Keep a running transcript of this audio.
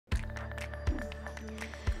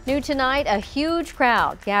New tonight, a huge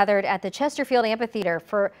crowd gathered at the Chesterfield Amphitheater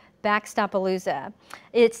for Backstoppalooza.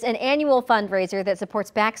 It's an annual fundraiser that supports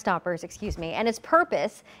Backstoppers, and its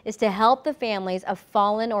purpose is to help the families of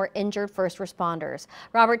fallen or injured first responders.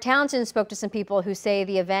 Robert Townsend spoke to some people who say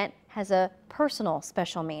the event has a personal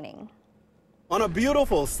special meaning. On a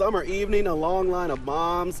beautiful summer evening, a long line of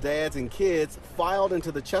moms, dads, and kids filed into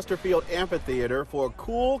the Chesterfield Amphitheater for a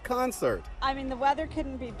cool concert. I mean, the weather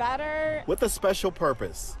couldn't be better. With a special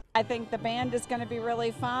purpose. I think the band is going to be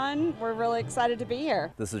really fun. We're really excited to be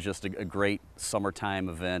here. This is just a great summertime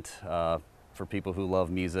event for people who love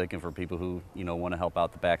music and for people who, want to help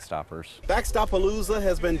out the Backstoppers. Backstoppalooza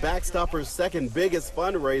has been Backstoppers' second biggest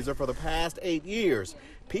fundraiser for the past 8 years.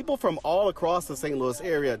 People from all across the St. Louis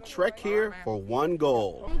area trek here for one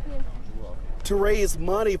goal. To raise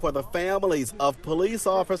money for the families of police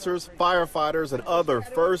officers, firefighters, and other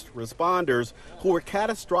first responders who were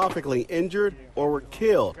catastrophically injured or were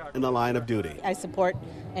killed in the line of duty. I support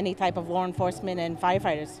any type of law enforcement and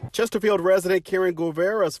firefighters. Chesterfield resident Karen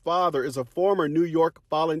Guevara's father is a former New York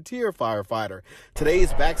volunteer firefighter.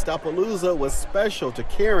 Today's Backstoppalooza was special to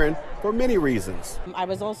Karen for many reasons. I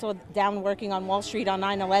was also down working on Wall Street on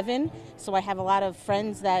 9/11, so I have a lot of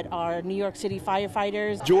friends that are New York City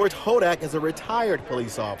firefighters. George Hodak is a retired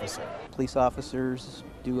police officer. Police officers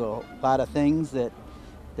do a lot of things that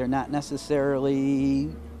they're not necessarily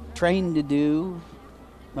trained to do,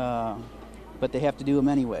 but they have to do them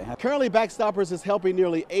anyway. Currently, Backstoppers is helping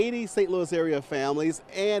nearly 80 St. Louis area families,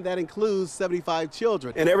 and that includes 75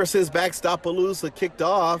 children. And ever since Backstoppalooza kicked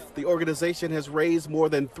off, the organization has raised more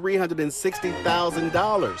than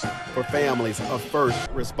 $360,000 for families of first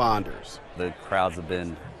responders. The crowds have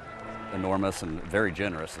been enormous and very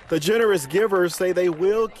generous. The generous givers say they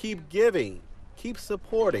will keep giving, keep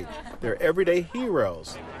supporting their everyday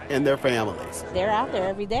heroes and their families. They're out there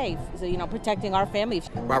every day, so, protecting our families.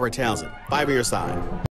 Robert Townsend, 5 on your side.